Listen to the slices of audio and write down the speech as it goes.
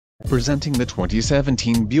Presenting the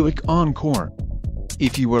 2017 Buick Encore.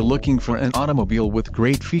 If you are looking for an automobile with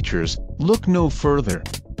great features, look no further.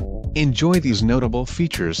 Enjoy these notable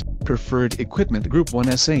features: preferred equipment Group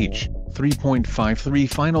 1SH, 3.53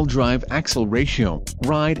 final drive axle ratio,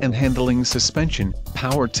 ride and handling suspension,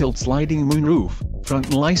 power tilt sliding moonroof,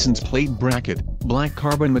 front license plate bracket, black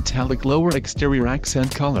carbon metallic lower exterior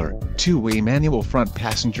accent color, 2-way manual front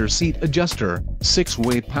passenger seat adjuster,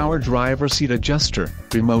 6-way power driver seat adjuster,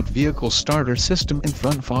 remote vehicle starter system and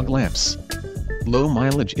front fog lamps. Low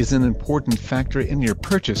mileage is an important factor in your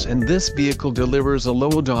purchase, and this vehicle delivers a low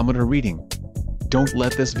odometer reading. Don't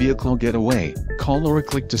let this vehicle get away. Call or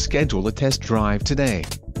click to schedule a test drive today.